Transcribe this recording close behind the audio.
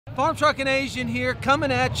Farmtruck and AZN here,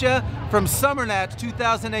 coming at you from Summernats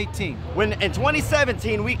 2018. When in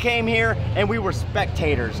 2017 we came here and we were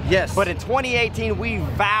spectators. Yes. But in 2018 we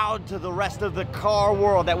vowed to the rest of the car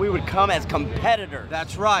world that we would come as competitors.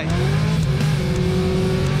 That's right.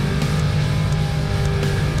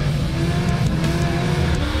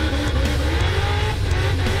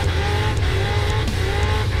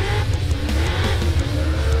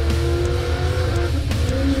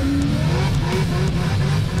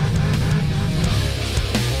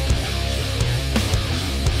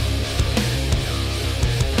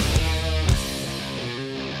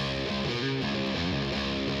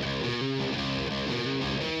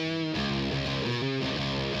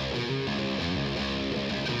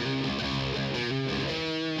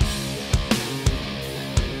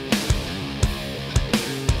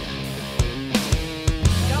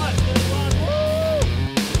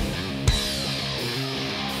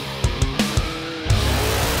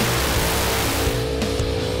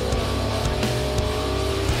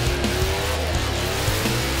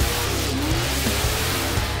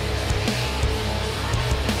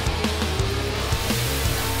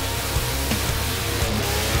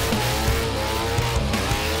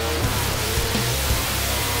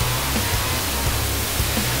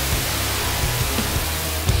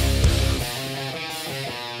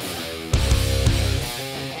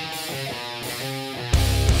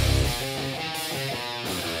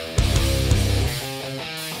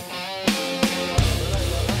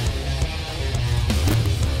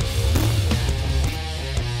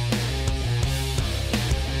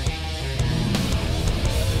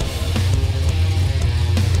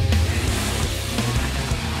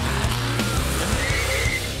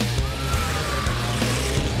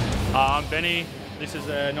 I'm Benny. This is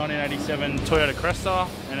a 1987 Toyota Cresta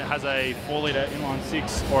and it has a 4-litre inline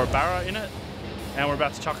 6 or a Barra in it. And we're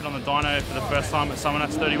about to chuck it on the dyno for the first time at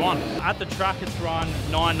Summernats 31. At the track it's run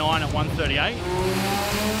 9.9 at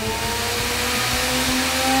 138.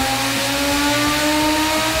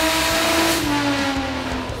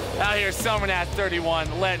 Out here, Summernats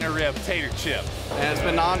 31, letting her rip, tater chip. And it's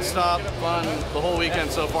been non-stop fun the whole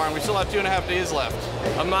weekend so far, and we still have 2.5 days left.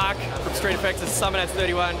 I'm Mark from Street Machine Summernats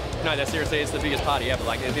 31. No, seriously, it's the biggest party ever.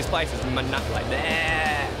 Like, this place is like,